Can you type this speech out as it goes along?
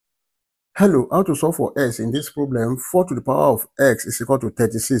Hello, how to solve for x in this problem? 4 to the power of x is equal to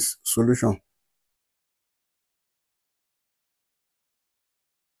 36. Solution.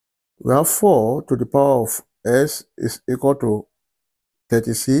 We have 4 to the power of s is equal to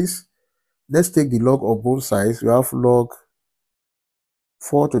 36. Let's take the log of both sides. We have log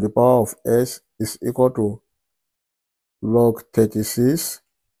 4 to the power of s is equal to log 36.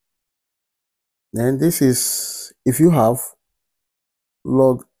 Then this is, if you have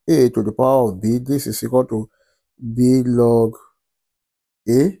log a to the power of b, this is equal to b log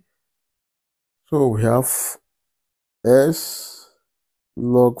a. So we have s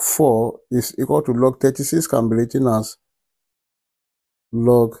log 4 is equal to log 36 can be written as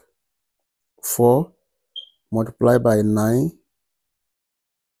log 4 multiplied by 9.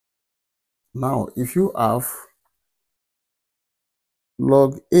 Now, if you have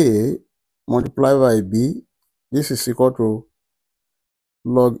log A multiplied by B, this is equal to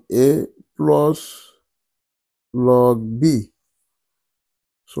log A plus log B.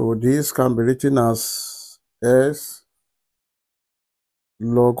 So this can be written as S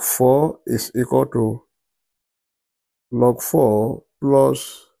log 4 is equal to log 4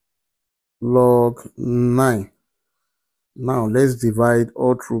 plus log 9. Now let's divide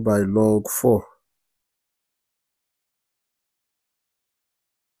all through by log 4.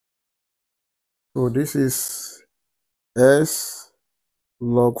 So this is S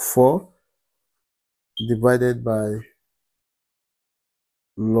log 4 divided by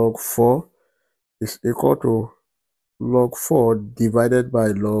log 4 is equal to log 4 divided by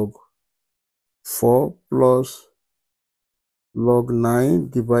log 4 plus log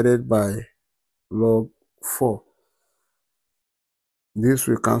 9 divided by log 4. This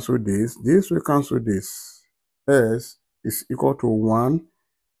will cancel this. This will cancel this. S is equal to 1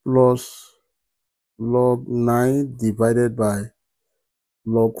 plus log 9 divided by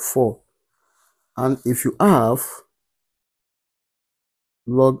log 4. And if you have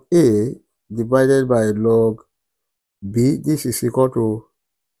log A divided by log B, this is equal to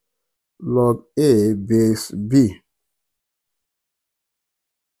log A base B.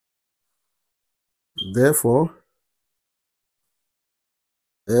 Therefore,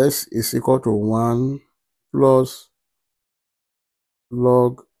 S is equal to 1 plus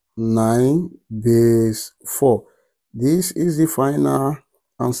log 9 base 4. This is the final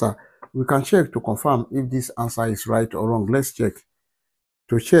answer. We can check to confirm if this answer is right or wrong. Let's check.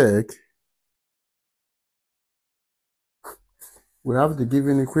 To check, we have the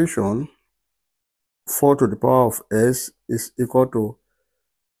given equation. 4 to the power of s is equal to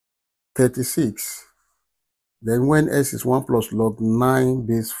 36. Then when s is 1 plus log 9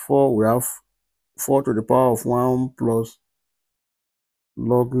 base 4, we have 4 to the power of 1 plus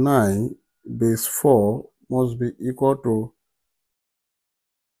log 9 base 4 must be equal to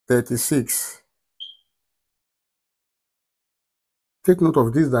 36. Take note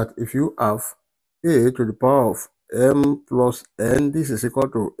of this, that if you have a to the power of m plus n, this is equal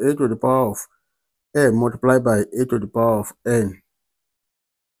to a to the power of m multiplied by a to the power of n.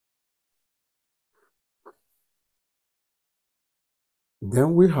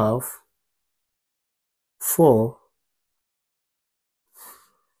 Then we have 4.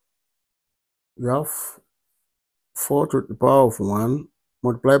 We have 4 to the power of 1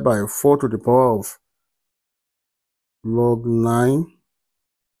 multiplied by 4 to the power of log 9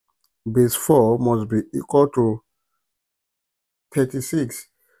 base 4 must be equal to 36.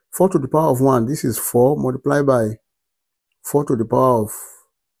 4 to the power of 1, this is 4 multiplied by 4 to the power of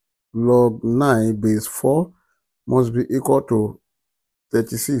log 9 base 4 must be equal to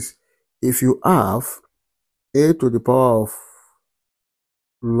 36. If you have a to the power of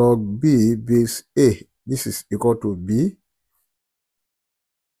log b base a, this is equal to b.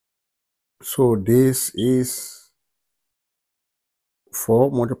 So this is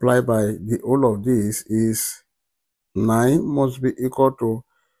 4 multiplied by the whole of this is 9 must be equal to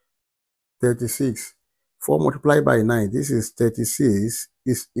 36. 4 multiplied by 9, this is 36,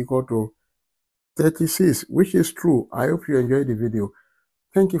 is equal to 36, which is true. I hope you enjoyed the video.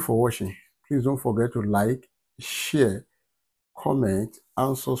 Thank you for watching. Please don't forget to like, share, comment,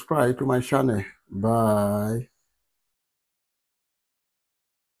 and subscribe to my channel. Bye.